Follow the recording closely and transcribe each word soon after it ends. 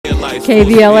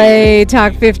KVLA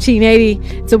Talk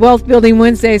 1580. It's a Wealth Building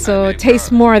Wednesday, so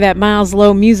taste more of that Miles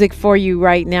Low music for you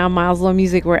right now. Miles Low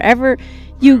music wherever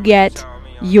you get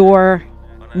your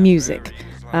music.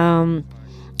 And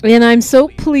I'm so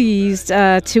pleased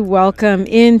to welcome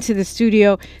into the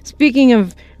studio, speaking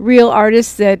of real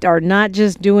artists that are not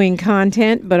just doing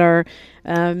content, but are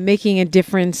making a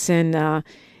difference and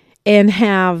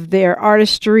have their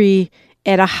artistry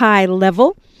at a high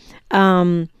level.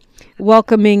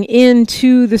 Welcoming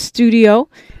into the studio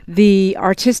the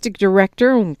artistic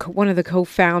director, one of the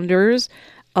co-founders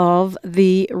of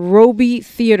the Robey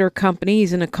Theater Company.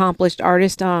 He's an accomplished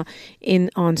artist on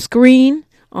screen,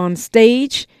 on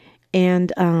stage,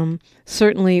 and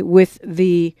certainly with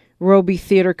the Robey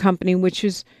Theater Company, which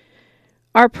is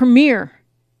our premier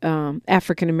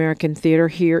African-American theater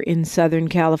here in Southern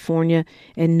California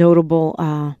and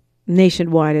notable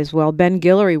nationwide as well. Ben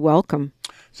Guillory, welcome.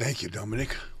 Thank you,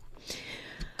 Dominic.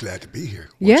 Glad to be here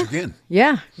once again.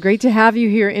 Yeah, great to have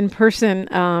you here in person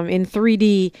in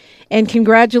 3D. And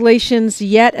congratulations,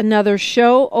 yet another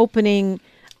show opening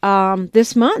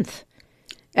this month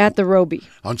at the Robey.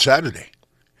 On Saturday.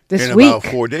 This week. In about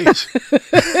 4 days.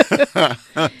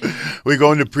 We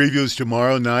go into previews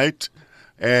tomorrow night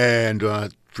and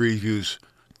previews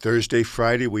Thursday,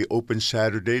 Friday. We open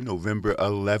Saturday, November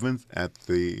 11th at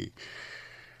the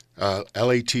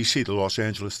LATC, the Los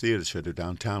Angeles Theater Center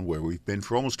downtown, where we've been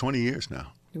for almost 20 years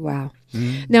now. Wow.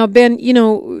 Mm-hmm. Now, Ben,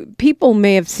 people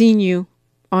may have seen you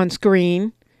on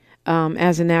screen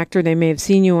as an actor. They may have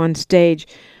seen you on stage.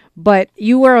 But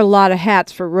you wear a lot of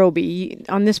hats for Robey.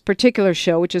 On this particular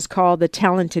show, which is called The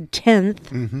Talented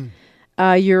 10th,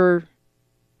 you're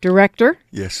director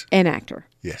yes, and actor.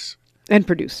 Yes. And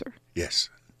producer. Yes.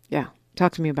 Yeah.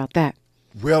 Talk to me about that.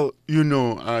 Well,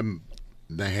 I'm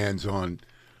the hands-on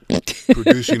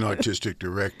producing artistic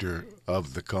director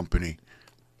of the company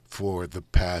for the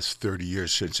past 30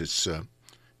 years since its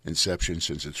inception,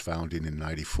 since its founding in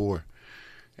 94.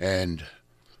 And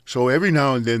so every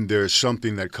now and then there's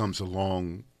something that comes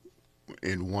along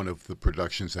in one of the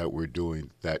productions that we're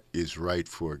doing that is right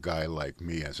for a guy like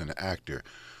me as an actor.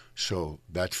 So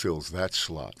that fills that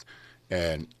slot.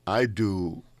 And I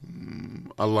do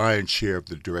a lion's share of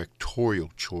the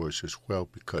directorial chores as well,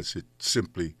 because it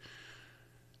simply...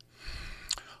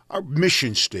 Our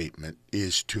mission statement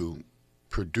is to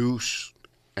produce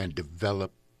and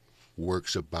develop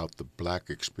works about the black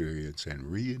experience and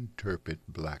reinterpret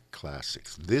black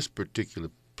classics. This particular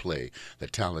play, The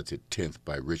Talented 10th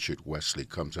by Richard Wesley,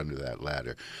 comes under that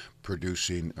ladder,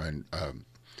 producing and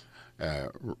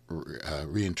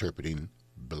reinterpreting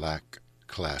black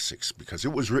classics, because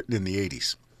it was written in the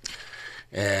 80s.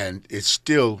 And it's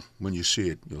still, when you see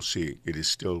it, you'll see it is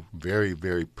still very,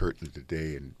 very pertinent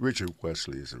today. And Richard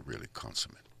Wesley is a really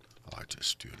consummate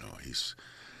artist.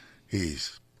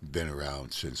 He's been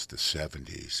around since the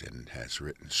 70s and has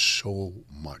written so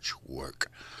much work,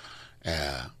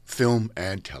 film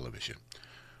and television.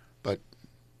 But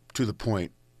to the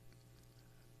point,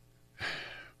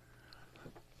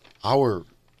 our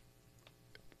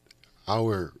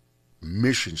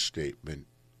mission statement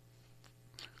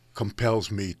compels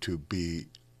me to be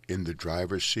in the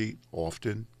driver's seat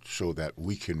often so that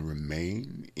we can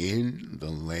remain in the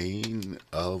lane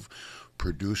of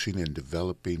producing and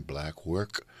developing black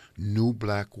work, new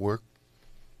black work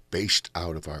based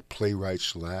out of our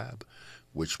playwrights lab,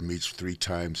 which meets 3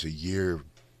 times a year,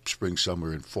 spring,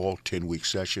 summer, and fall, 10-week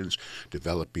sessions,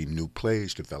 developing new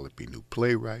plays, developing new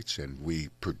playwrights, and we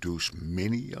produce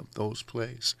many of those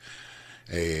plays.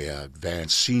 A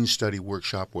advanced scene study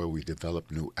workshop where we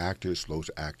develop new actors. Those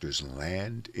actors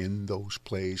land in those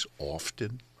plays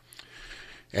often.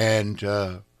 And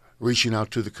reaching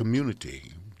out to the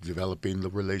community, developing the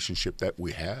relationship that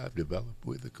we have developed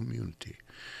with the community.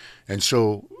 And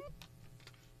so,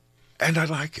 and I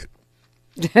like it.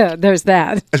 Yeah, there's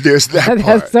that. There's that part.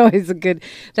 That's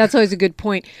always a good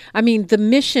point. I mean, the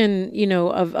mission,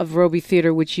 of Robey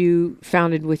Theater, which you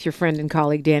founded with your friend and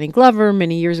colleague Danny Glover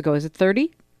many years ago. Is it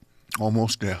 30?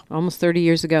 Almost, yeah. Almost 30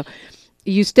 years ago.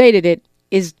 You stated it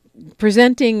is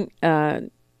presenting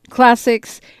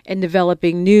classics and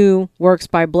developing new works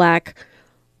by black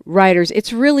writers.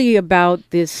 It's really about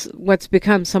this, what's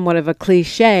become somewhat of a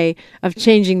cliche of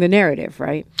changing the narrative,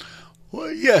 right?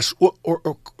 Well, yes, or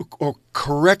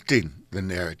correcting the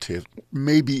narrative,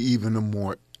 maybe even a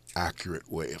more accurate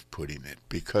way of putting it,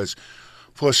 because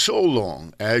for so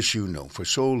long, as you know,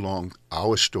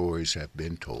 our stories have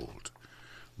been told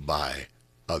by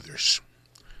others.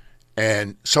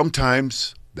 And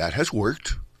sometimes that has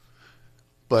worked,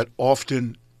 but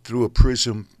often through a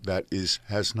prism that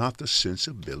has not the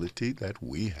sensibility that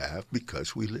we have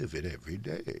because we live it every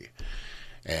day.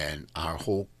 And our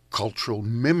whole cultural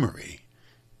memory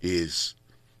is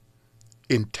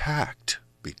intact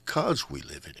because we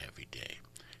live it every day,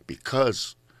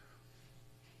 because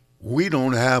we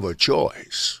don't have a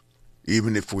choice.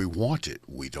 Even if we want it,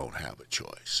 we don't have a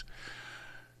choice.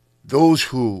 Those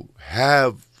who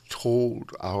have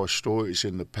told our stories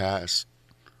in the past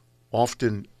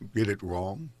often get it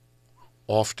wrong,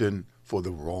 often for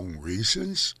the wrong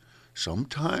reasons.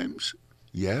 Sometimes,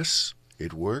 yes,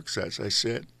 it works, as I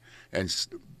said, and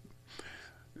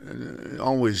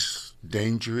always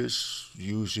dangerous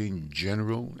using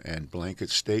general and blanket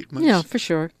statements. Yeah, for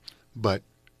sure. But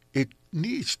it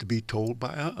needs to be told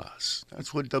by us.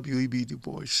 That's what W.E.B. Du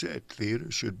Bois said.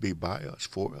 Theater should be by us,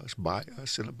 for us, by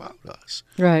us, and about us.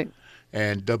 Right.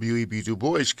 And W.E.B. Du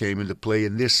Bois came into play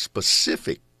in this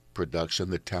specific production,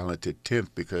 The Talented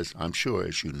Tenth, because I'm sure,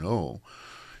 as you know,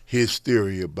 his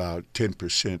theory about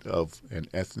 10% of an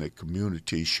ethnic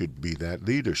community should be that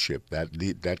leadership. That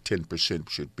 10%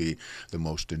 should be the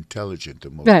most intelligent,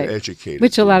 the most educated.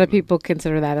 Which a lot of people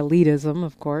consider that elitism,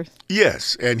 of course.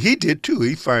 Yes, and he did too.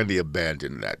 He finally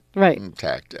abandoned that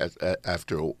tact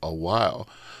after a while.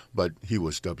 But he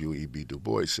was W.E.B. Du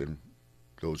Bois, and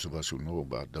those of us who know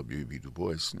about W.E.B. Du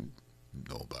Bois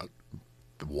know about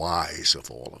the whys of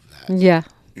all of that. Yeah.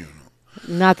 You know.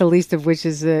 Not the least of which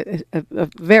is a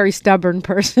very stubborn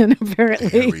person, apparently.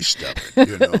 Very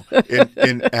stubborn,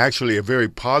 in actually a very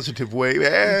positive way,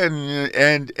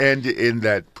 and in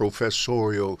that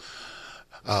professorial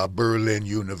Berlin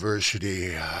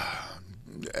University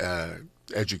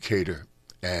educator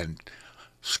and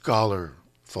scholar,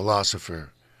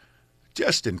 philosopher,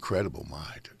 just incredible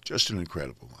mind, just an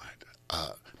incredible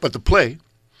mind. But the play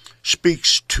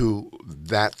speaks to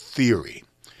that theory.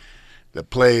 The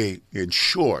play, in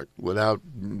short, without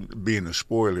being a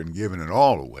spoiler and giving it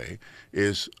all away,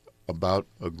 is about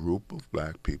a group of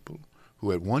black people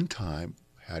who at one time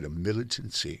had a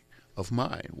militancy of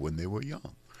mind when they were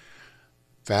young.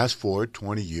 Fast forward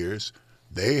 20 years,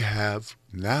 they have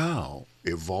now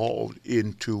evolved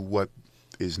into what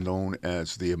is known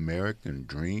as the American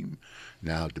dream.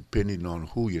 Now, depending on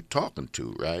who you're talking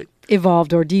to, right?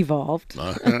 Evolved or devolved.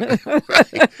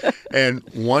 Right. And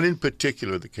one in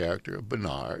particular, the character of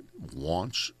Bernard,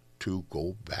 wants to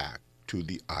go back to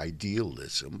the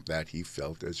idealism that he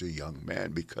felt as a young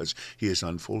man because he is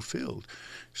unfulfilled.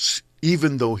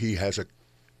 Even though he has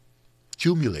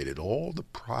accumulated all the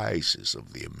prizes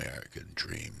of the American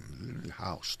dream, the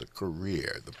house, the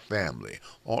career, the family,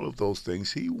 all of those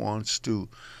things, he wants to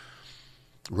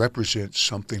represent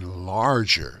something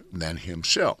larger than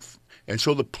himself. And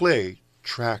so the play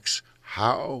tracks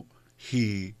how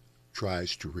he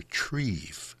tries to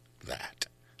retrieve that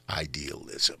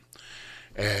idealism.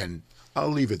 And I'll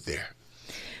leave it there.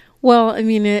 Well, I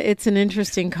mean, it's an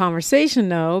interesting conversation,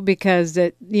 though, because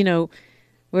we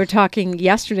were talking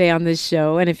yesterday on this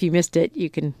show, and if you missed it, you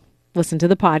can listen to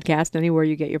the podcast anywhere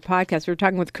you get your podcast. We were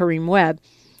talking with Kareem Webb,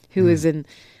 who is an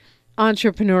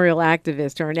entrepreneurial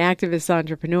activist or an activist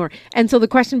entrepreneur. And so the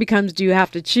question becomes, do you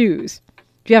have to choose?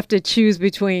 Do you have to choose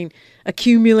between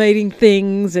accumulating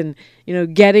things and,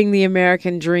 getting the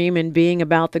American dream and being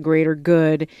about the greater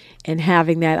good and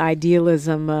having that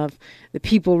idealism of the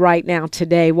people right now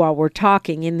today while we're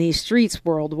talking in these streets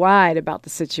worldwide about the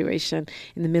situation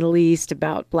in the Middle East,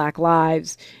 about Black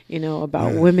lives,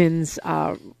 about women's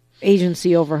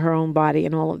agency over her own body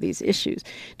and all of these issues.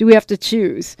 Do we have to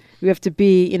choose? We have to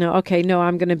be, okay, no,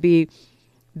 I'm going to be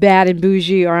bad and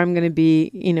bougie, or I'm going to be,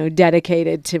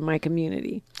 dedicated to my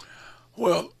community.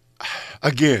 Well,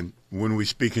 again, when we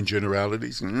speak in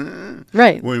generalities,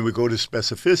 right? When we go to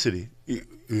specificity,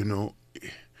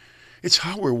 it's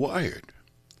how we're wired.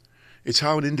 It's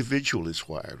how an individual is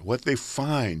wired. What they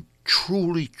find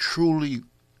truly, truly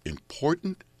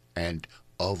important and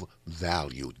of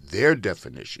value, their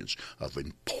definitions of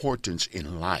importance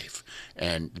in life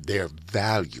and their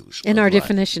values. And our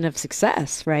definition of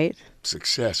success, right?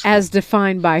 Success. As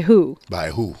defined by who?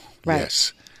 By who, right.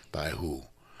 Yes, by who.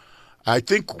 I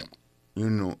think,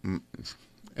 an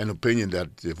opinion that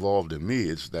evolved in me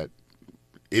is that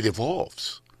it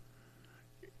evolves.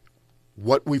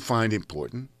 What we find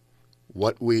important,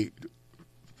 what we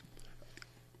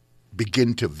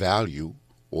begin to value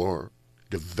or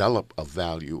develop a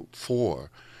value for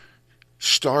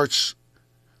starts,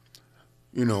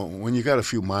 when you got a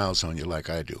few miles on you like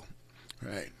I do,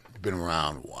 right? Been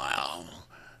around a while.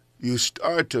 You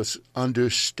start to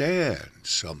understand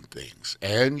some things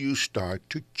and you start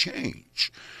to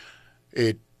change.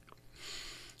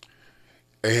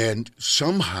 And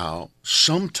somehow,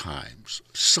 sometimes,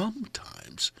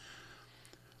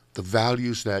 the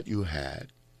values that you had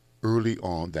early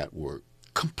on that were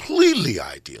completely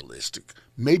idealistic,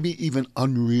 maybe even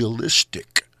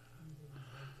unrealistic,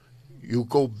 you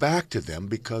go back to them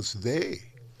because they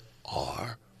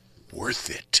are worth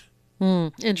it.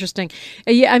 Interesting.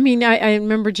 Yeah, I mean, I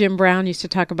remember Jim Brown used to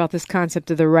talk about this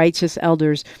concept of the righteous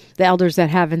elders, the elders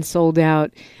that haven't sold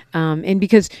out. And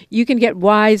because you can get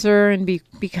wiser and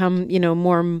become,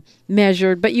 more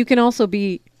measured, but you can also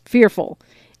be fearful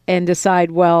and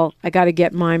decide, well, I got to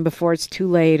get mine before it's too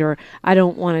late, or I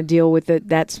don't want to deal with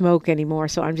that smoke anymore.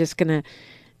 So I'm just going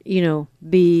to,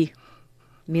 be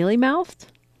mealy-mouthed.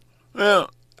 Well,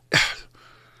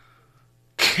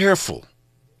 careful,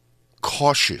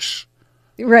 cautious,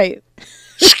 right,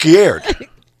 scared.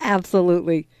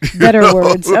 Absolutely. Better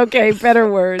words. Okay,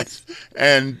 better words.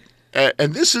 And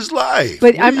this is life.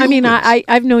 But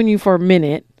I've known you for a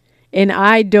minute, and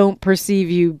I don't perceive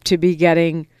you to be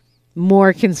getting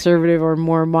more conservative or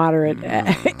more moderate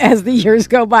as the years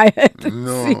go by. I don't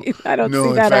see that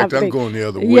in fact, happening. I'm going the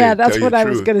other way. Yeah, that's what I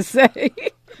was going to say.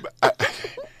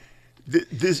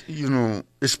 This,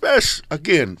 especially,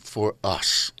 again, for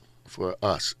us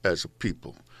as a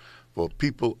people, for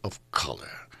people of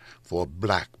color, for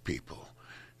black people,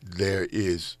 there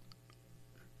is,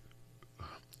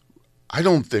 I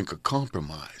don't think, a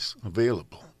compromise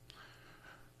available.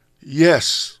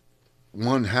 Yes,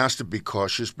 one has to be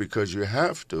cautious because you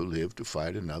have to live to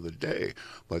fight another day.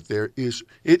 But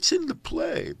it's in the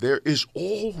play. There is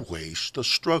always the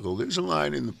struggle. There's a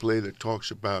line in the play that talks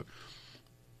about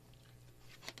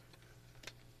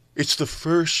it's the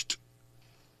first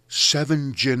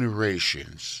 7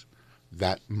 generations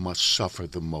that must suffer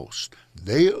the most.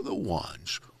 They are the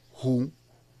ones who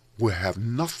will have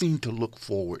nothing to look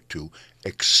forward to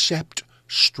except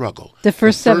struggle. The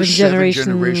first 7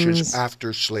 generations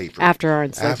after slavery. After our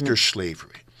enslavement. After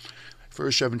slavery.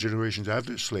 First 7 generations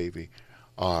after slavery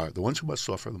are the ones who must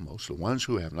suffer the most, the ones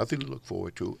who have nothing to look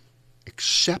forward to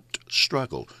except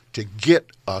struggle to get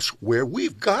us where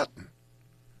we've gotten,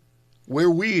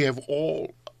 where we have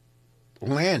all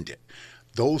landed.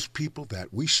 Those people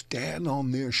that we stand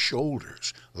on their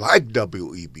shoulders, like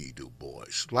W.E.B. Du Bois,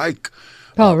 like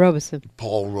Paul Robeson,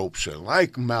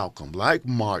 like Malcolm, like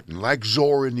Martin, like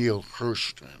Zora Neale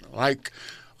Hurston, like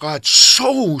God,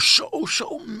 so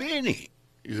many.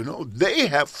 They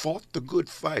have fought the good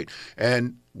fight,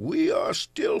 and we are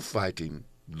still fighting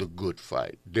the good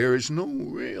fight. There is no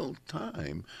real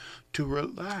time to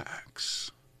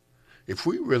relax. If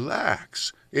we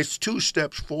relax, it's 2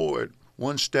 steps forward,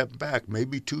 1 step back,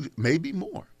 maybe 2, maybe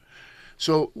more.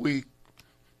 So we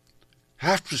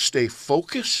have to stay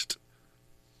focused,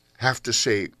 have to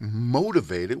stay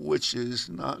motivated, which is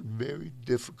not very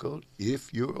difficult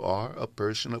if you are a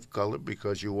person of color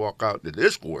because you walk out into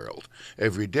this world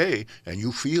every day and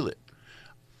you feel it.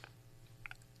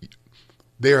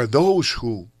 There are those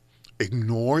who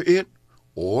ignore it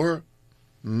or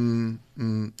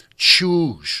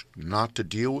choose not to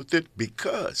deal with it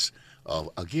because of,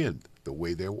 again, the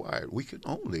way they're wired. We can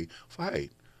only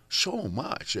fight so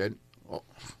much, and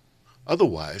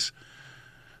otherwise,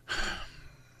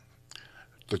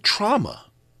 the trauma,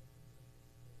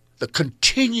 the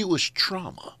continuous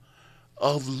trauma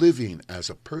of living as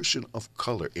a person of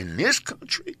color in this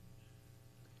country,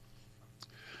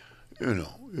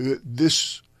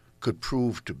 this could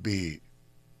prove to be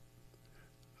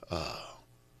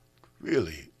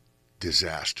really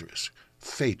disastrous,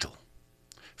 fatal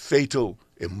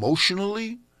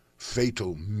emotionally,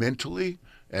 fatal mentally,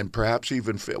 and perhaps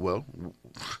even,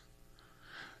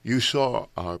 you saw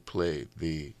our play,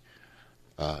 the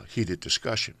Heated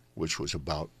Discussion, which was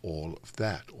about all of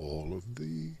that, all of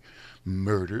the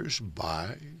murders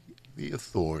by the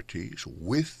authorities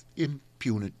with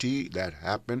impunity that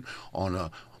happen on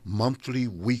a monthly,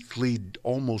 weekly,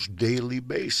 almost daily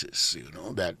basis.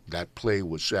 That play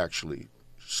was actually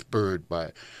spurred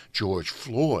by George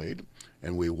Floyd,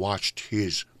 and we watched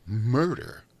his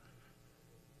murder,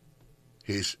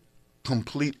 his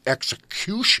complete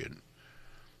execution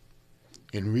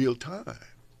in real time.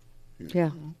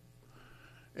 Yeah.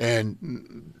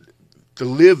 And to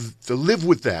live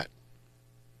with that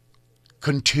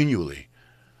continually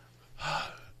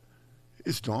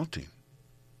is daunting.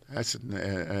 That's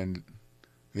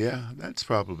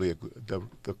probably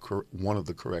one of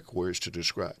the correct words to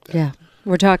describe that. Yeah.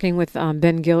 We're talking with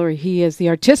Ben Guillory. He is the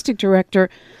artistic director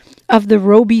of the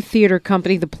Robey Theater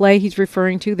Company. The play he's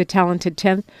referring to, The Talented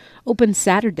 10th, opens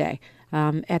Saturday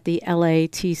at the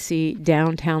LATC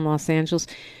downtown Los Angeles.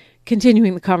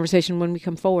 Continuing the conversation when we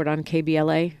come forward on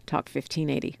KBLA Talk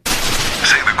 1580.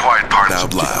 quiet parts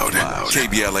out loud.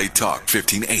 KBLA Talk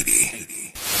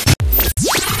 1580.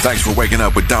 Thanks for waking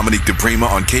up with Dominique DePrima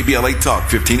on KBLA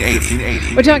Talk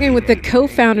 1580. We're talking with the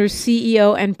co-founder,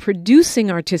 CEO, and producing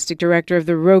artistic director of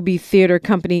the Robey Theater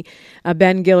Company,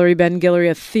 Ben Guillory. Ben Guillory,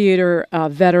 a theater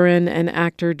veteran and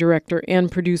actor, director,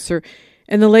 and producer.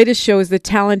 And the latest show is The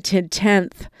Talented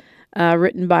Tenth,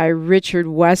 written by Richard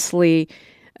Wesley.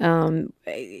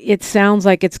 It sounds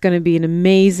like it's going to be an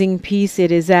amazing piece.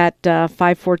 It is at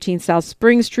 514 South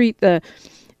Spring Street, the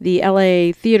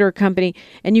LA Theater Company,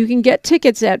 and you can get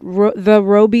tickets at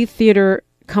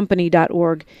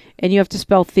therobeytheatercompany.org, and you have to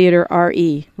spell theater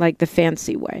R-E, like the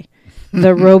fancy way.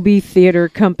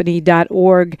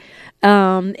 therobeytheatercompany.org.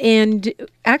 And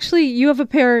actually, you have a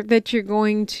pair that you're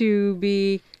going to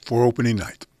be... For opening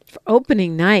night. For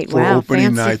opening night, For wow.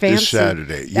 opening fancy, night fancy. this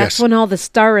Saturday, yes. That's when all the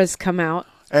stars come out.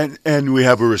 And we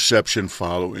have a reception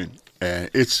following. And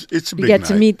it's a big night. You get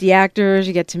to meet the actors.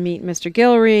 You get to meet Mr.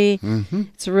 Guillory. Mm-hmm.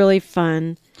 It's really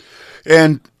fun.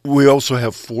 And we also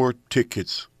have 4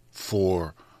 tickets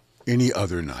for any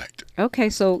other night. Okay,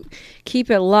 so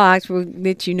keep it locked. We'll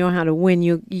let you know how to win.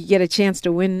 You get a chance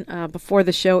to win before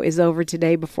the show is over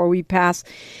today, before we pass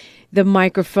the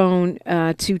microphone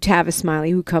to Tavis Smiley,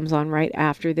 who comes on right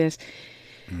after this.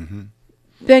 Mm-hmm.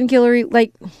 Ben Guillory,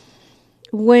 like...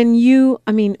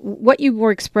 what you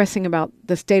were expressing about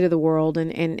the state of the world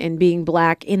and being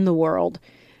black in the world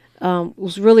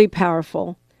was really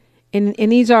powerful. And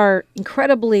these are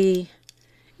incredibly,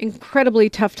 incredibly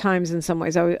tough times in some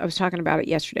ways. I was talking about it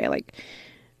yesterday. Like,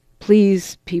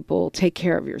 please, people, take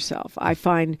care of yourself. I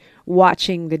find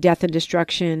watching the death and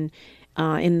destruction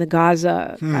in the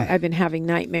Gaza, I've been having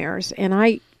nightmares. And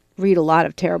I read a lot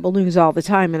of terrible news all the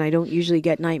time, and I don't usually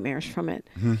get nightmares from it.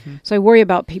 Mm-hmm. So I worry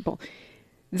about people.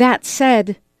 That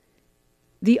said,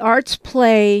 the arts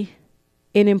play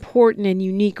an important and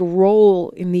unique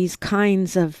role in these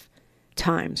kinds of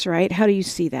times, right? How do you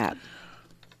see that?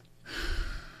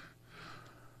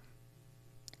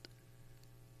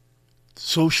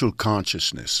 Social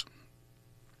consciousness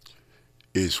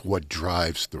is what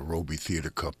drives the Robey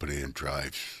Theater Company and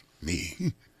drives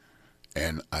me.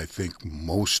 And I think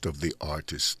most of the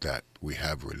artists that we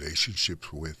have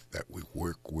relationships with, that we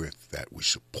work with, that we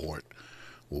support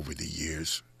over the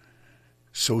years,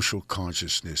 social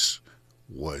consciousness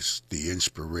was the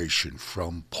inspiration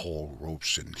from Paul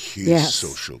Robeson, his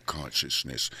social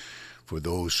consciousness. For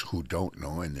those who don't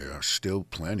know, and there are still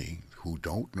plenty who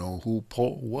don't know who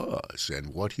Paul was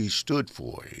and what he stood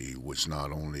for. He was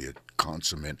not only a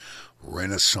consummate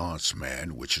Renaissance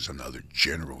man, which is another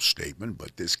general statement,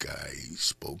 but this guy, he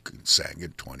spoke and sang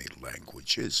in 20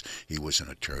 languages. He was an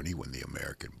attorney when the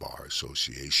American Bar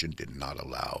Association did not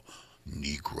allow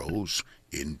Negroes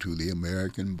into the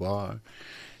American bar.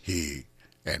 He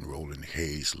and Roland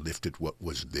Hayes lifted what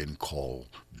was then called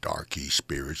darky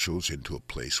spirituals into a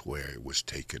place where it was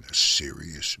taken as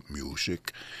serious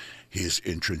music. His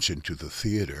entrance into the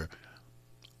theater,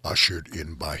 ushered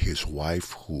in by his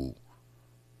wife, who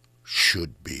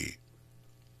should be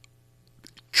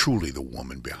truly the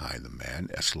woman behind the man,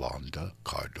 Eslanda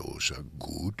Cardoza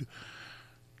Good.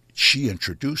 She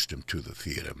introduced him to the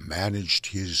theater, managed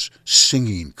his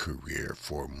singing career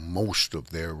for most of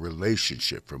their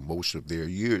relationship, for most of their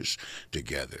years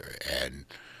together, and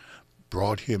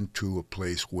brought him to a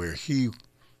place where he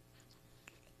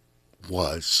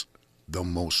was the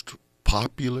most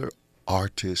popular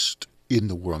artist in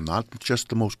the world, not just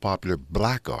the most popular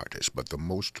black artist, but the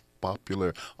most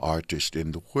popular artist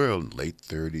in the world, late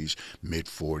 30s, mid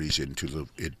 40s, into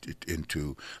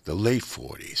the late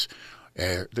 40s.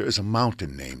 There's a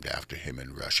mountain named after him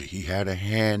in Russia. He had a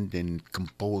hand in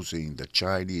composing the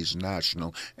Chinese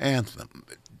national anthem.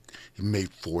 He made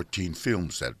 14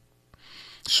 films. That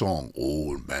song,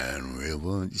 Old Man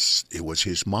River, it was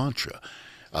his mantra.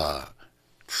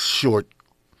 Short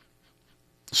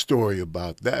story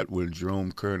about that, when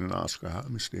Jerome Kern and Oscar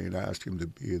Hammerstein asked him to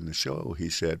be in the show, he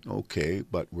said, okay,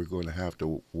 but we're going to have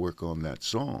to work on that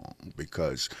song,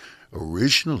 because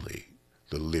originally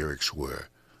the lyrics were,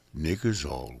 niggers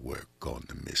all work on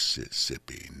the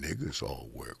Mississippi, niggers all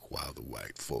work while the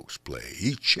white folks play.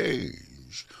 He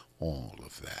changed all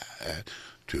of that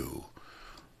to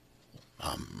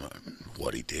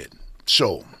what he did.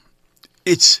 So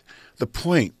the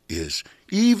point is,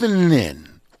 even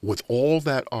then, with all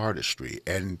that artistry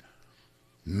and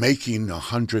making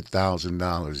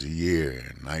 $100,000 a year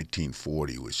in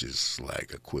 1940, which is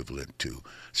like equivalent to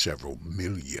several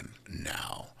million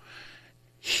now,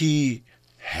 he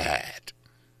had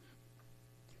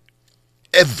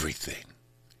everything.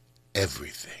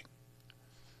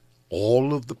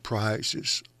 All of the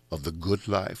prizes of the good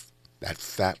life, that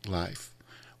fat life,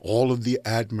 all of the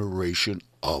admiration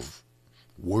of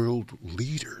world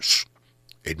leaders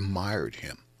admired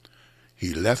him.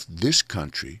 He left this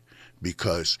country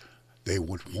because they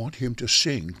would want him to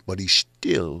sing, but he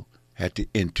still had to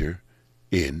enter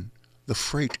in the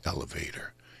freight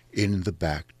elevator, in the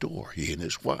back door. He and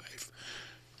his wife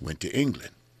went to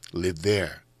England, lived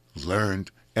there,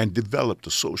 learned and developed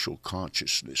a social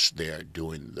consciousness there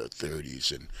during the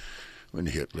 30s and when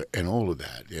Hitler and all of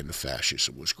that and the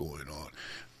fascism was going on.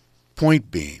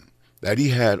 Point being that he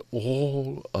had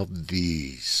all of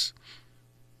this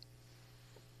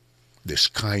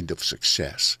kind of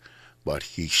success, but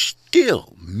he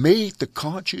still made the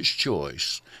conscious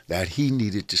choice that he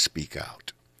needed to speak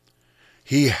out.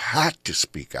 He had to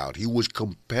speak out. He was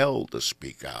compelled to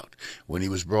speak out. When he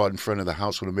was brought in front of the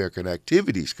House Un-American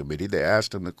Activities Committee, they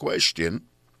asked him the question,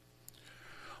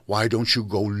 why don't you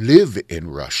go live in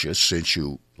Russia since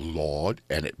you laud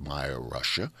and admire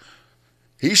Russia?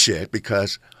 He said,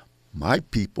 because my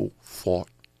people fought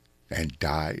and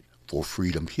died for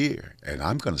freedom here, and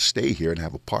I'm going to stay here and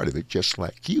have a part of it just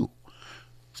like you.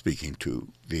 Speaking to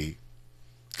the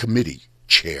committee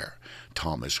chair,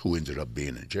 Thomas, who ended up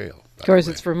being in jail. Of course,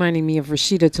 it's reminding me of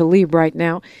Rashida Tlaib right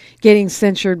now, getting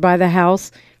censured by the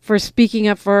House for speaking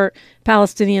up for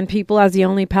Palestinian people as the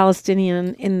only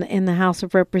Palestinian in the House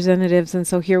of Representatives. And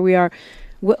so here we are.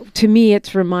 To me,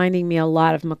 it's reminding me a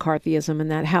lot of McCarthyism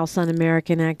and that House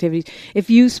Un-American Activities. If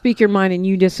you speak your mind and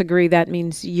you disagree, that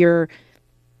means you're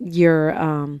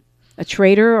a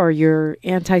traitor, or you're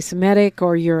anti-Semitic,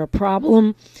 or you're a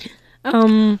problem.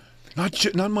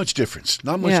 Not much difference.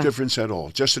 Not much difference at all.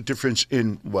 Just a difference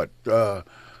in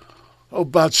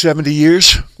about 70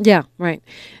 years. Yeah, right.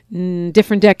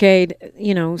 Different decade,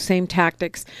 same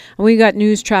tactics. And we got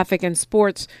news, traffic, and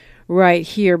sports right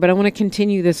here. But I want to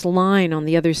continue this line on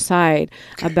the other side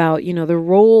about, the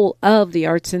role of the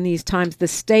arts in these times, the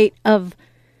state of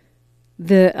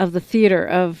the theater,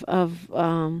 of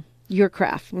your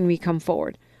craft when we come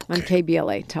forward on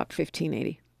KBLA Talk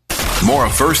 1580. More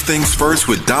of First Things First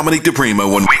with Dominique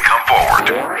DePrima when we come forward.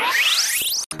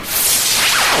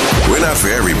 We're not for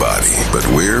everybody, but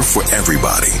we're for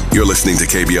everybody. You're listening to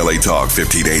KBLA Talk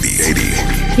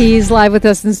 1580. He's live with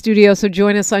us in studio, so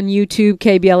join us on YouTube,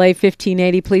 KBLA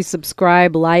 1580. Please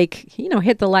subscribe,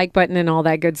 hit the like button and all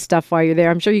that good stuff while you're there.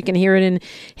 I'm sure you can hear it in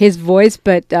his voice,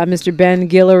 but Mr. Ben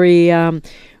Guillory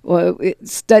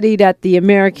studied at the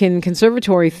American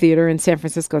Conservatory Theater in San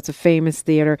Francisco. It's a famous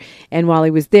theater. And while he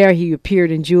was there, he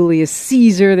appeared in Julius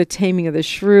Caesar, The Taming of the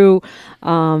Shrew,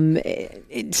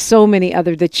 so many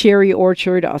other, The Cherry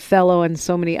Orchard, Othello, and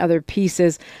so many other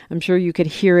pieces. I'm sure you could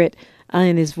hear it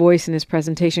in his voice in his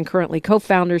presentation. Currently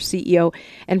co-founder, CEO,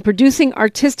 and producing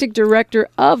artistic director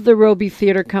of the Robey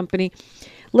Theater Company.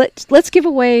 Let's give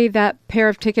away that pair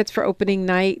of tickets for opening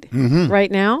night right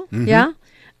now. Mm-hmm. Yeah.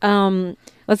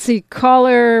 Let's see,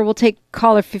 we'll take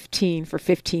caller 15 for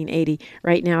 1580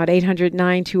 right now at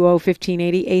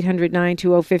 800-920-1580,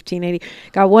 800-920-1580.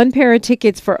 Got one pair of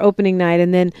tickets for opening night,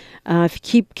 and then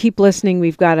if you keep listening,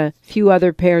 we've got a few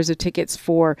other pairs of tickets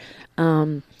for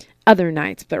other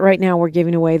nights. But right now we're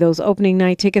giving away those opening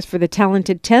night tickets for The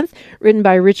Talented 10th, written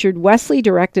by Richard Wesley,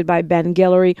 directed by Ben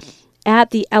Guillory, at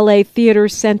the LA Theater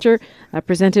Center,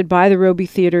 presented by the Robey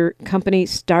Theater Company,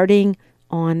 starting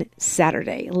on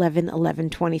Saturday,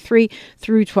 11/11/23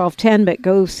 through 12/10, but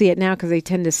go see it now because they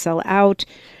tend to sell out.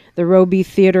 The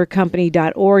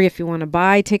RobeyTheaterCompany.org if you want to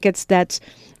buy tickets. That's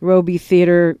Robey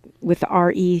Theater with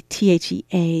RETHEATRE,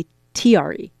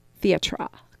 Theatra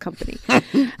Company.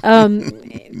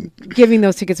 Giving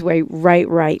those tickets away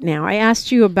right now. I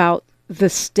asked you about the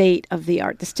state of the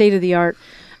art,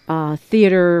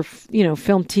 theater,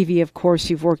 film, TV. Of course,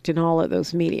 you've worked in all of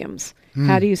those mediums.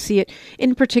 How do you see it,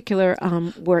 in particular,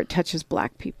 where it touches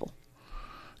black people?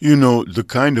 The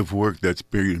kind of work that's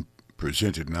being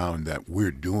presented now and that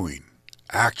we're doing,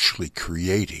 actually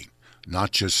creating,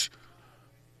 not just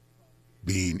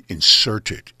being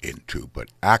inserted into, but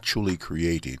actually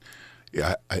creating,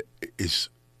 is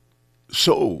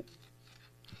so,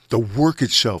 the work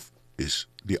itself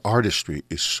the artistry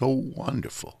is so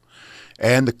wonderful.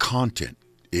 And the content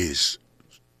is,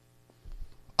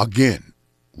 again,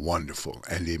 wonderful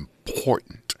and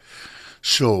important.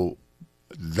 So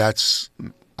that's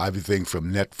everything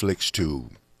from Netflix to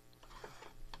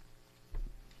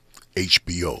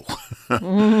HBO.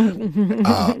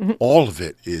 All of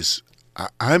it is,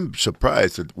 I'm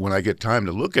surprised that when I get time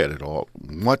to look at it all,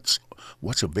 what's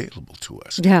available to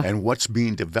us and what's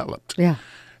being developed. Yeah.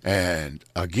 And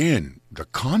again, the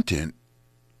content,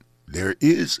 there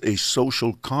is a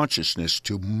social consciousness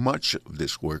to much of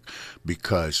this work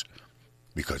because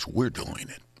we're doing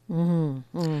it.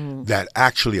 that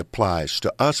actually applies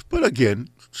to us, but again,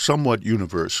 somewhat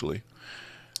universally.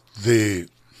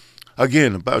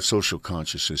 Again, about social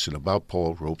consciousness and about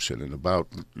Paul Robeson and about,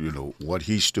 what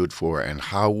he stood for and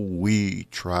how we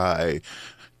try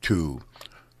to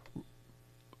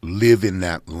live in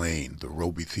that lane. The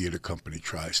Robey Theater Company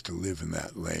tries to live in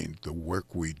that lane. The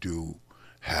work we do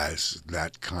has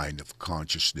that kind of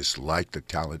consciousness, like the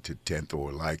Talented Tenth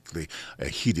or like a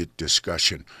heated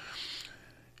discussion.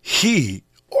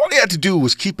 All he had to do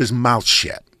was keep his mouth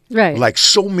shut. Right. Like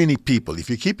so many people, if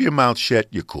you keep your mouth shut,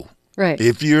 you're cool. Right.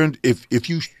 If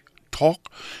you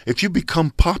talk, if you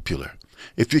become popular,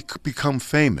 if you become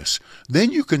famous,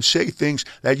 then you can say things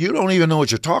that you don't even know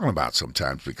what you're talking about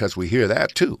sometimes, because we hear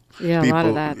that too. Yeah, a lot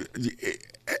of that.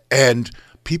 And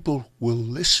people will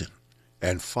listen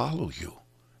and follow you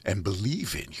and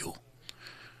believe in you.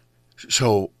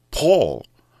 So Paul,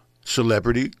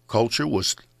 celebrity culture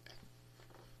was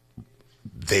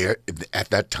there at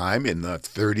that time in the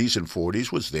 30s and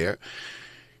 40s was there.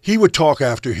 He would talk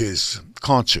after his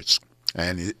concerts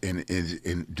and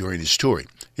during his touring.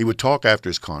 He would talk after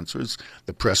his concerts.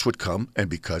 The press would come, and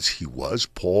because he was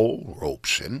Paul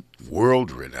Robeson,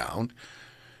 world-renowned,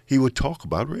 he would talk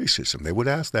about racism. They would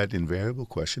ask that invariable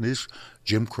question, is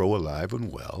Jim Crow alive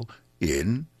and well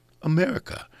in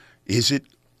America? Is it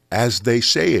as they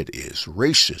say it is?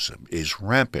 Racism is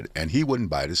rampant. And he wouldn't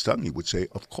bite his tongue. He would say,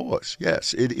 of course,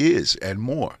 yes, it is, and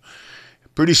more.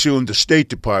 Pretty soon, the State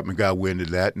Department got wind of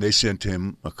that, and they sent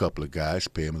him a couple of guys,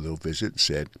 pay him a little visit, and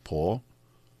said, Paul,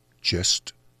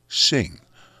 just sing.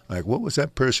 Like, what was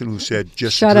that person who said,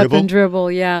 just Shut dribble? up and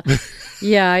dribble, yeah.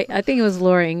 Yeah, I think it was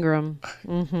Laura Ingraham.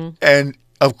 Mm-hmm. And,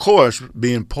 of course,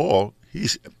 being Paul,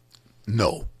 he's,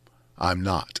 no, I'm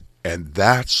not. And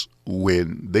that's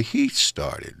when the heat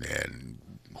started, and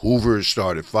Hoover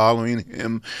started following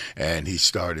him, and he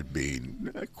started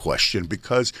being questioned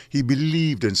because he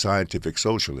believed in scientific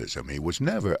socialism. He was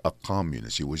never a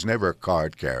communist. He was never a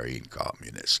card-carrying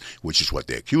communist, which is what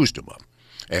they accused him of.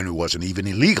 And it wasn't even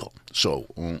illegal. So,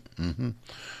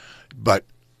 But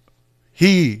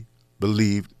he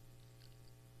believed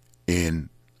in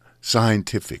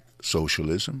scientific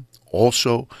socialism,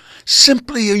 also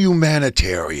simply a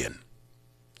humanitarian.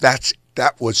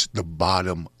 That was the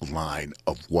bottom line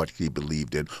of what he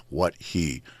believed in, what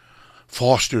he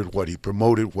fostered, what he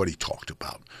promoted, what he talked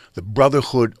about. The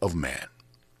brotherhood of man.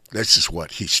 This is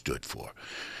what he stood for.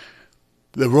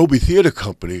 The Robey Theater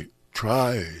Company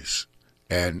tries,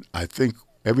 and I think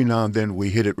every now and then we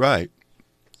hit it right,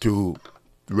 to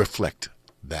reflect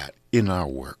that in our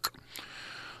work.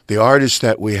 The artists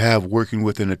that we have working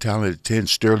with in the Talented 10,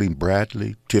 Sterling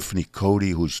Bradley, Tiffany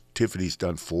Cody, Tiffany's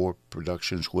done 4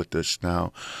 productions with us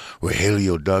now.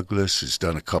 Rogelio Douglas has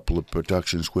done a couple of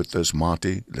productions with us.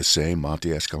 Monty, the same,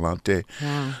 Monty Escalante.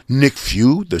 Yeah. Nick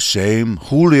Few, the same.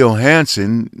 Julio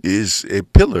Hansen is a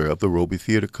pillar of the Robey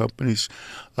Theater Company's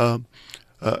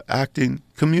acting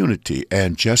community.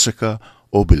 And Jessica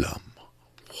Obilam,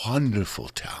 wonderful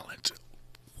talent.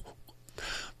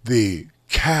 The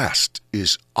cast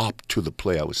is up to the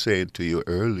play. I was saying to you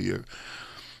earlier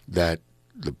that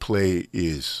the play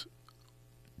is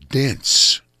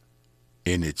dense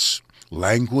in its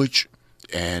language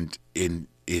and in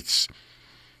its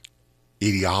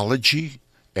ideology,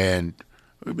 and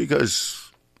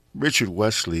because Richard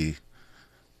Wesley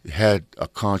had a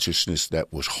consciousness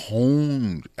that was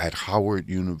honed at Howard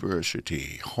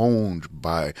University, honed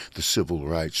by the civil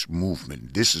rights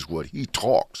movement. This is what he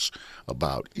talks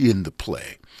about in the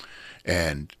play.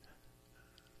 And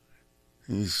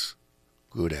he's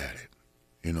good at it.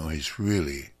 He's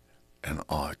really an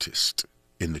artist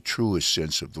in the truest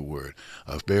sense of the word,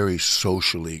 a very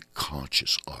socially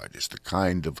conscious artist, the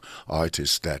kind of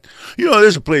artist that,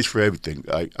 there's a place for everything.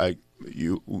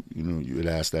 You had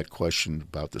asked that question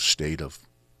about the state of,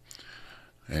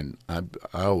 and I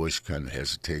always kind of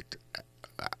hesitate.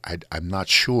 I'm not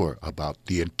sure about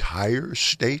the entire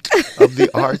state of the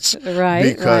arts,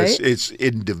 because it's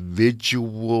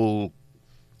individual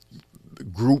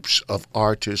groups of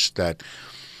artists that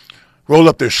roll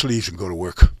up their sleeves and go to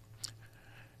work.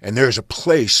 And there's a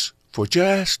place for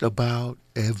just about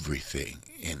everything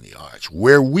in the arts.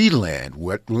 Where we land,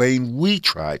 what lane we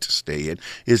try to stay in,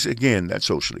 is, again, that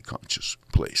socially conscious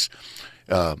place.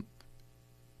 The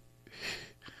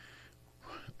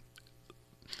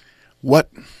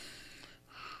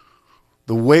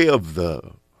way of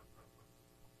the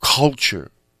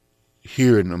culture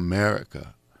here in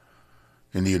America,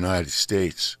 in the United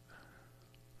States,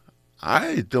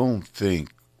 I don't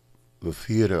think the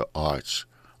theater arts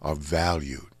are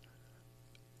valued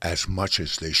as much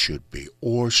as they should be,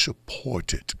 or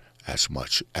supported as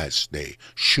much as they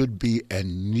should be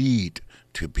and need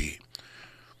to be.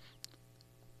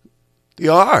 The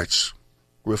arts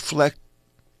reflect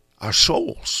our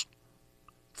souls,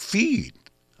 feed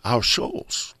our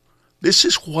souls. This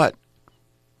is what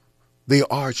the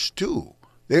arts do.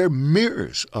 They're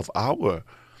mirrors of our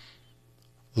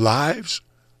lives,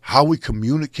 how we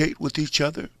communicate with each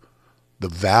other, the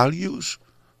values,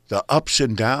 the ups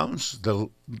and downs, the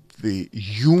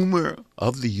humor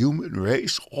of the human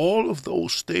race. All of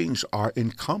those things are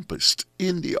encompassed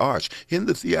in the arts, in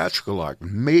the theatrical art,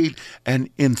 made, and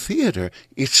in theater,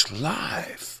 it's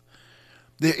live.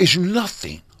 There is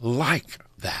nothing like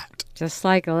that. Just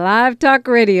like live talk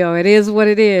radio, it is what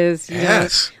it is.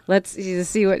 Yes. Let's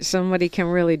see what somebody can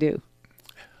really do.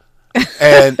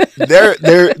 And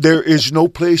there is no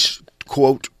place,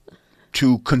 quote,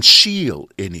 to conceal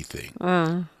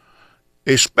anything.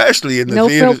 Especially in the no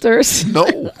theaters. Filters.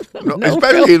 No,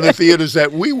 especially in the theaters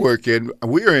that we work in.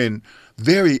 We're in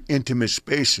very intimate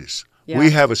spaces. Yeah. We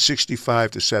have a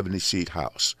 65 to 70 seat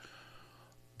house.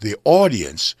 The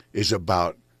audience is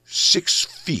about 6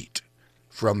 feet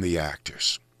from the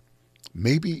actors.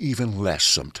 Maybe even less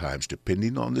sometimes,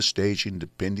 depending on the staging,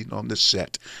 depending on the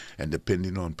set, and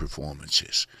depending on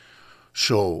performances.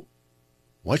 So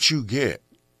what you get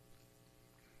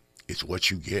is what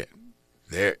you get.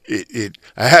 I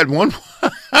had one.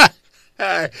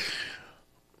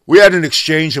 We had an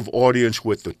exchange of audience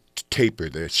with the Taper,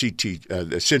 the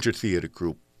Center Theater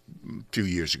Group, a few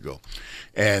years ago,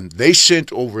 and they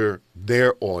sent over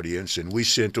their audience, and we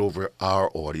sent over our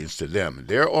audience to them.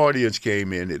 Their audience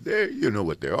came in. You know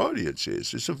what their audience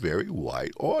is? It's a very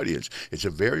white audience. It's a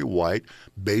very white,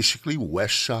 basically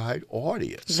West Side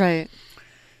audience. Right.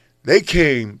 They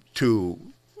came to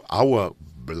our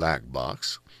black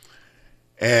box.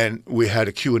 And we had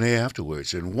a Q&A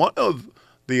afterwards. And one of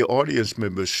the audience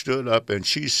members stood up and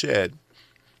she said,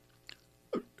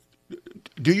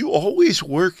 "Do you always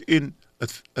work in a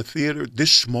theater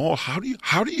this small? How do you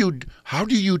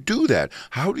do that?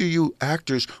 How do you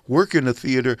actors work in a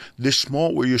theater this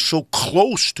small where you're so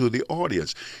close to the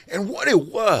audience?" And what it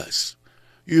was,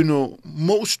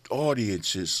 most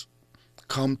audiences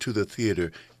come to the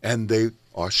theater and they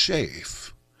are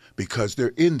safe because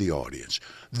they're in the audience.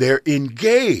 They're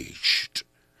engaged,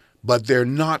 but they're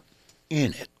not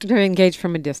in it. They're engaged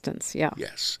from a distance, yeah.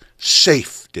 Yes.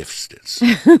 Safe distance.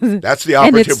 That's the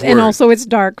operative word. And also it's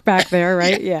dark back there,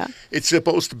 right? Yeah. It's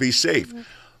supposed to be safe.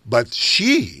 But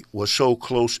she was so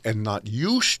close and not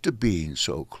used to being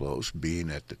so close, being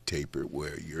at the Taper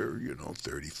where you're,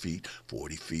 30 feet,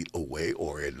 40 feet away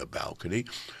or in the balcony.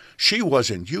 She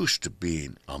wasn't used to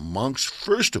being amongst,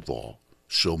 first of all,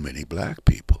 so many black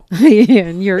people. Yeah,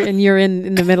 and you're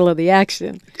in the middle of the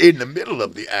action. In the middle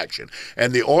of the action.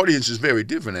 And the audience is very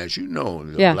different, as you know,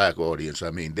 the black audience. I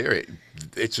mean,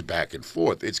 it's back and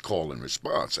forth. It's call and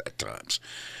response at times.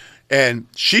 And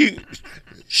she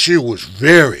was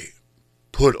very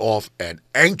put off and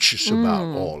anxious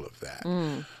about all of that.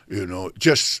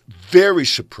 Just very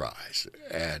surprised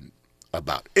and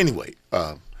about. Anyway,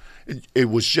 it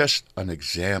was just an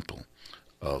example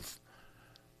of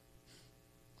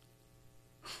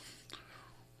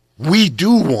we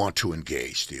do want to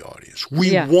engage the audience.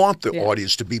 We want the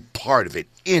audience to be part of it,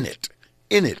 in it.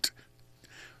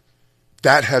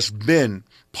 That has been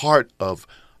part of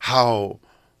how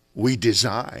we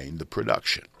design the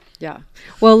production. Yeah.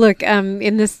 Well, look,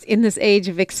 in this age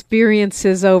of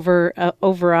experiences over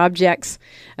objects,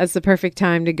 that's the perfect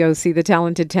time to go see The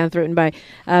Talented Tenth, written by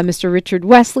Mr. Richard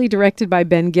Wesley, directed by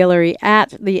Ben Guillory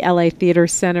at the LA Theater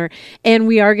Center. And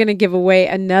we are going to give away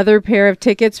another pair of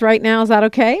tickets right now. Is that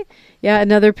okay? Yeah,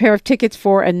 another pair of tickets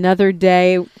for another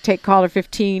day. Take caller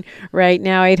 15 right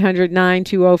now,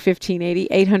 800-920-1580,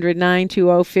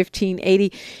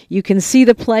 800-920-1580. You can see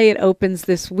the play. It opens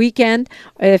this weekend.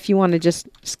 If you want to just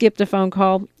skip the phone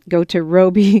call, go to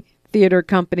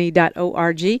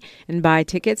robeytheatercompany.org and buy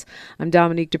tickets. I'm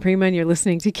Dominique DePrima, and you're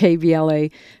listening to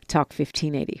KBLA Talk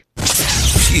 1580.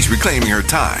 She's reclaiming her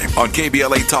time on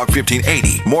KBLA Talk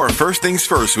 1580. More First Things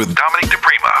First with Dominique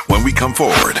DePrima when we come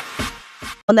forward.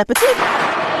 Bon appetit.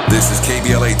 This is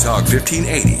KBLA Talk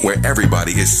 1580, where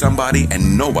everybody is somebody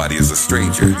and nobody is a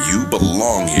stranger. You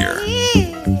belong here.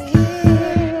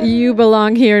 You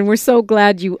belong here, and we're so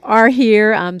glad you are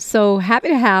here. I'm so happy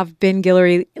to have Ben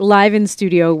Guillory live in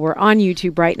studio. We're on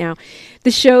YouTube right now.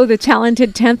 The show, The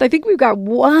Talented Tenth. I think we've got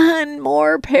one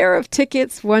more pair of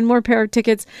tickets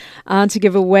to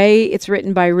give away. It's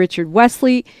written by Richard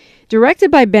Wesley,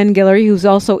 directed by Ben Guillory, who's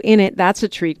also in it. That's a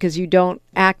treat because you don't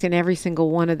act in every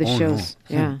single one of the shows.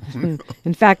 No. Yeah.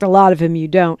 In fact, a lot of them you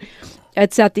don't.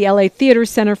 It's at the LA Theater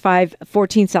Center,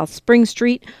 514 South Spring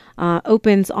Street.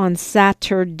 Opens on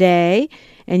Saturday.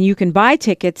 And you can buy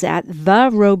tickets at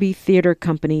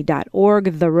therobeytheatercompany.org,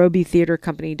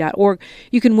 therobeytheatercompany.org.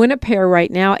 You can win a pair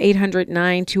right now,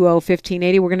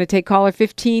 800-920-1580. We're going to take caller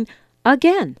 15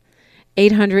 again,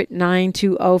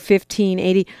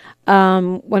 800-920-1580.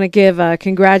 Want to give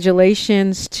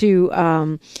congratulations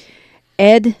to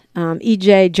Ed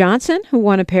E.J. Johnson, who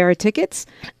won a pair of tickets,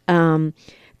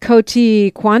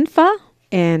 Koti Kwanfa,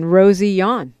 and Rosie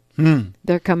Yon.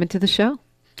 They're coming to the show.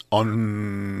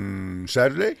 On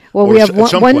Saturday? Well, we have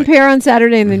one pair on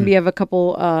Saturday, and then we have a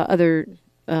couple other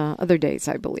dates,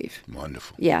 I believe.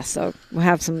 Wonderful. Yeah, so we'll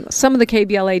have some of the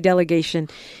KBLA delegation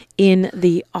in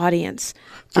the audience.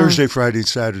 Thursday, Friday, and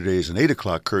Saturday is an 8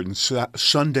 o'clock curtain.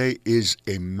 Sunday is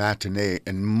a matinee,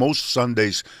 and most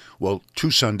Sundays, well,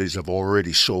 2 Sundays have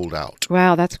already sold out.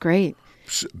 Wow, that's great.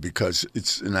 Because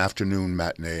it's an afternoon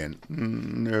matinee, and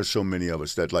there are so many of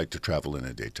us that like to travel in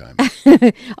the daytime.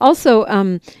 Also,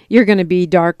 you're going to be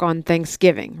dark on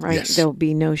Thanksgiving, right? Yes. There'll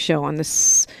be no show on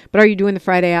this. But are you doing the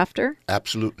Friday after?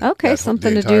 Absolutely. Okay,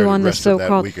 something to do on the so-called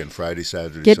so-called weekend, Friday,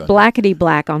 Saturday, Get Sunday. blackety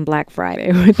black on Black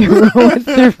Friday with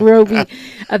the Robey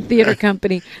Theater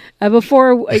Company.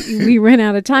 Before we run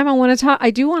out of time,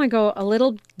 I do want to go a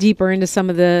little deeper into some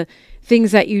of the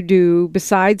things that you do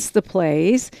besides the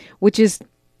plays, which is,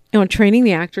 training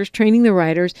the actors, training the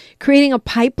writers, creating a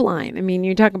pipeline. I mean,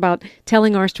 you talk about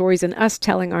telling our stories and us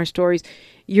telling our stories.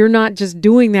 You're not just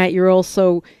doing that, you're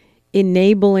also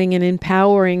enabling and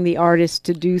empowering the artists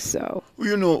to do so.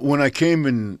 Well, when I came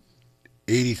in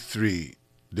 83,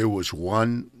 there was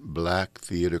one black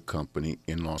theater company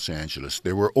in Los Angeles.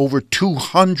 There were over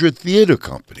 200 theater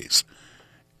companies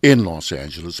in Los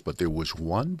Angeles, but there was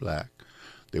one black.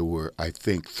 There were, I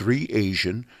think, 3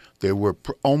 Asian. There were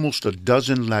almost a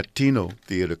dozen Latino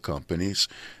theater companies.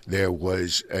 There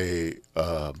was a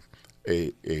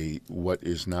what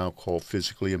is now called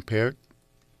physically impaired,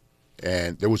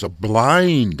 and there was a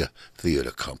blind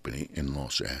theater company in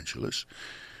Los Angeles.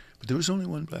 But there was only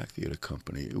one black theater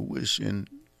company. It was in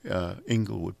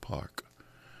Inglewood Park,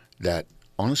 that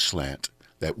on a slant,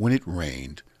 that when it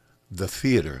rained, the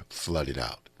theater flooded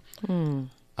out.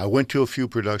 I went to a few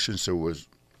productions. There was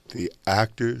the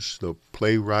actors, the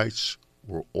playwrights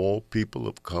were all people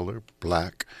of color,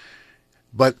 black,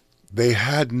 but they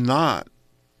had not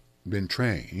been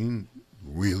trained,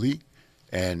 really,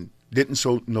 and didn't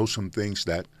know some things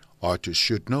that artists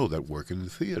should know that work in the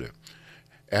theater.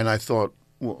 And I thought,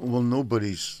 well,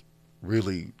 nobody's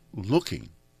really looking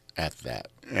at that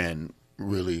and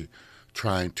really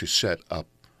trying to set up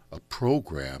a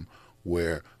program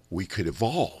where we could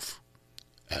evolve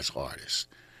as artists.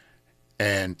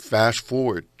 And fast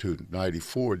forward to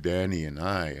 94, Danny and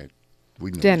I, we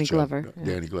knew Danny each other. Glover. Yeah.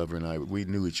 Danny Glover and I, we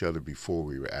knew each other before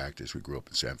we were actors. We grew up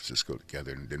in San Francisco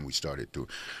together, and then we started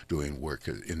doing work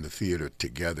in the theater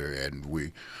together. And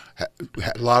we had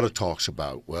a lot of talks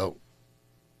about, well,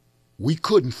 we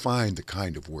couldn't find the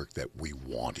kind of work that we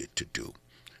wanted to do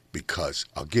because,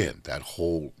 again, that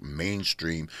whole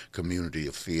mainstream community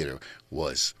of theater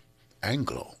was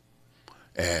Anglo.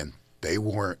 And they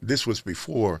weren't, this was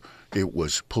before it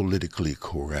was politically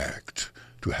correct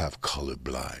to have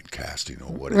colorblind casting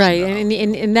or what is now. Right,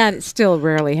 and that still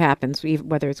rarely happens,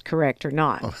 whether it's correct or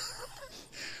not.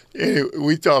 Anyway,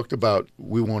 we talked about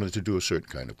we wanted to do a certain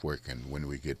kind of work, and when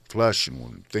we get flush and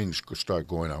when things start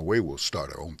going our way, we'll start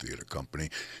our own theater company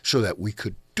so that we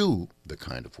could do the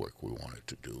kind of work we wanted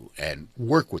to do and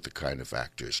work with the kind of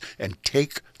actors and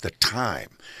take the time.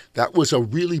 That was a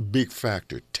really big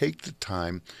factor. Take the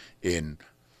time in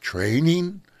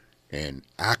training and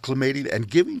acclimating and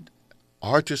giving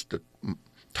artists the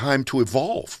time to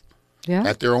evolve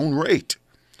at their own rate.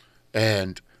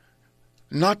 And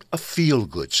not a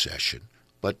feel-good session,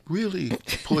 but really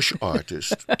push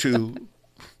artists to,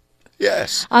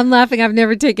 yes. I'm laughing. I've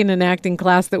never taken an acting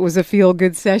class that was a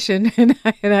feel-good session, and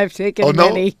I've taken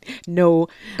many. No,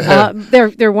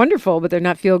 they're wonderful, but they're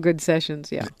not feel-good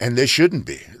sessions. Yeah, and they shouldn't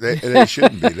be. They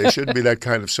shouldn't be. They shouldn't be that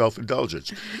kind of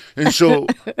self-indulgence. And so,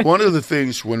 one of the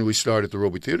things when we started the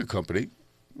Robey Theater Company,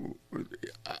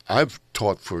 I've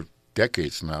taught for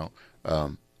decades now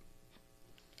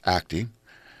acting.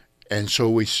 And so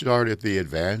we started the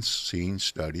advanced scene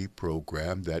study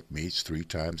program that meets 3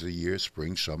 times a year,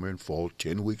 spring, summer, and fall,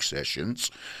 10-week sessions.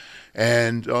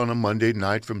 And on a Monday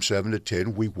night from 7 to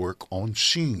 10, we work on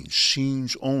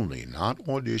scenes only, not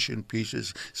audition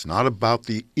pieces. It's not about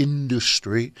the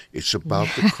industry. It's about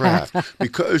the craft.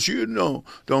 Because you know,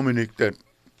 Dominic, that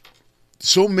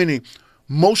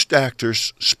most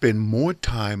actors spend more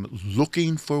time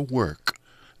looking for work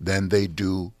than they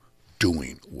do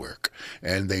doing work.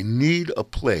 And they need a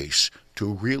place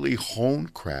to really hone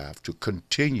craft, to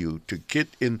continue to get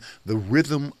in the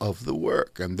rhythm of the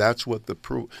work. And that's what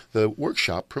the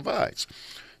workshop provides.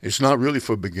 It's not really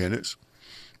for beginners,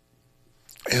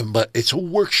 but it's a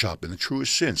workshop in the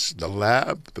truest sense. The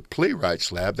lab, the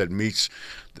Playwrights Lab, that meets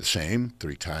the same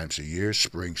 3 times a year,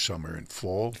 spring, summer, and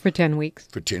fall. For 10 weeks.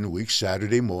 For 10 weeks,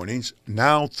 Saturday mornings,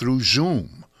 now through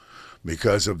Zoom.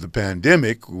 Because of the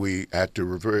pandemic, we had to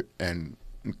revert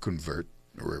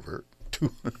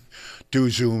to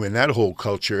Zoom, and that whole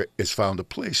culture has found a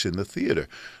place in the theater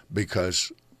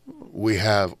because we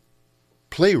have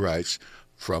playwrights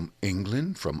from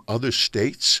England, from other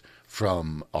states,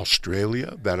 from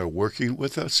Australia that are working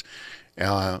with us.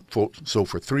 So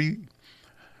for 3,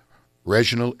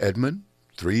 Reginald Edmond,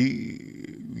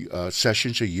 3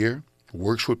 sessions a year,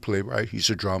 works with playwright. He's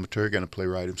a dramaturg and a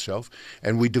playwright himself.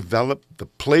 And we develop the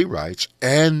playwrights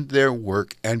and their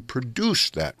work and produce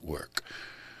that work.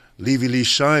 Levy Lee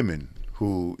Simon,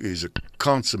 who is a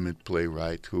consummate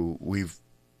playwright, who we've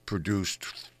produced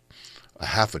a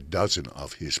half a dozen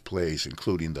of his plays,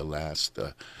 including the last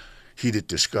Heated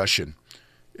Discussion,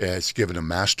 has given a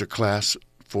master class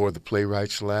for the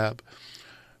Playwrights Lab.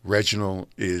 Reginald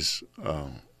is a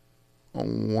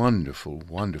wonderful,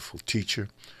 wonderful teacher.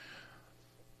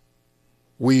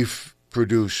 We've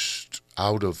produced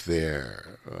out of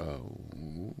there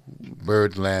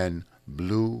Birdland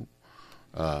Blue,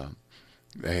 a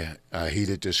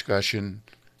Heated Discussion,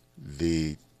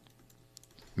 the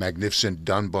Magnificent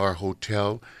Dunbar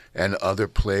Hotel, and other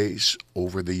plays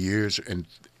over the years and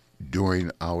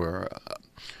during our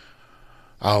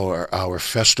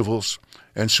festivals.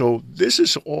 And so this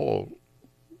is all,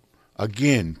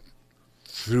 again,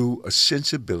 through a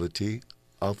sensibility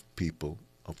of people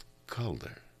of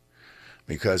color.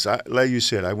 Because, like you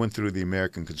said, I went through the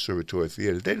American Conservatory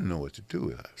Theater. They didn't know what to do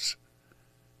with us.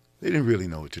 They didn't really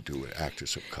know what to do with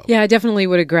actors of color. Yeah, I definitely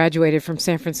would have graduated from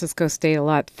San Francisco State a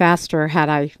lot faster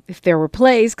if there were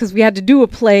plays, because we had to do a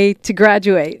play to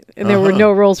graduate, and there were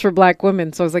no roles for black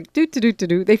women. So I was like, do.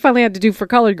 They finally had to do for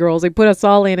colored girls. They put us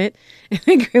all in it,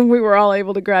 and we were all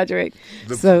able to graduate.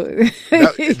 That's in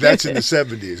the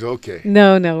 70s, okay.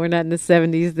 No, we're not in the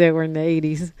 70s. They were in the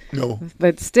 80s. No.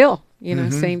 But still,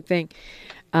 same thing.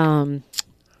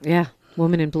 Yeah.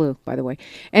 Woman in Blue, by the way.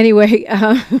 Anyway,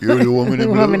 you're the woman in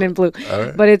blue. Woman in Blue. All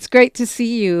right. But it's great to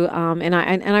see you, and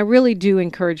I really do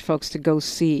encourage folks to go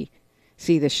see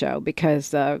the show,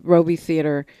 because the Robey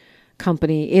Theater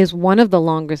Company is one of the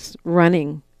longest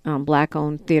running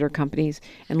black-owned theater companies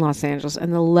in Los Angeles,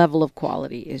 and the level of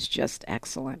quality is just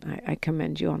excellent. I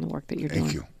commend you on the work that you're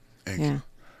doing. Thank you.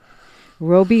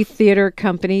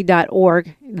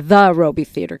 RobeyTheaterCompany.org,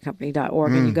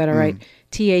 theRobeyTheaterCompany.org, and you got to write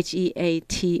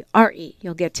THEATRE.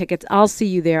 You'll get tickets. I'll see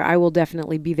you there. I will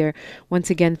definitely be there. Once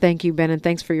again, thank you, Ben, and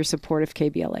thanks for your support of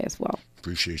KBLA as well.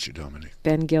 Appreciate you, Dominic.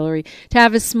 Ben Guillory.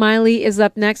 Tavis Smiley is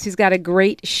up next. He's got a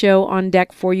great show on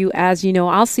deck for you. As you know,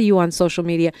 I'll see you on social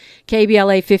media.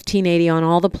 KBLA 1580 on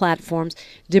all the platforms.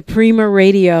 DePrima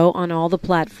Radio on all the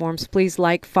platforms. Please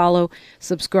like, follow,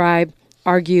 subscribe,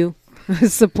 argue,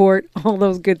 support, all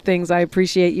those good things. I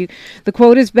appreciate you. The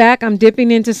quote is back. I'm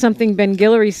dipping into something Ben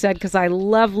Guillory said, because I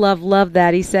love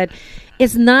that. He said,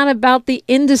 it's not about the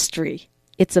industry.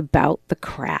 It's about the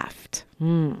craft.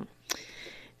 And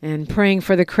praying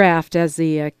for the craft as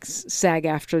the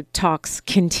SAG-AFTRA talks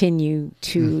continue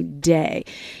today.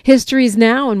 History is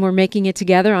now, and we're making it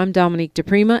together. I'm Dominique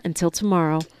DePrima. Until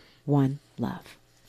tomorrow, one love.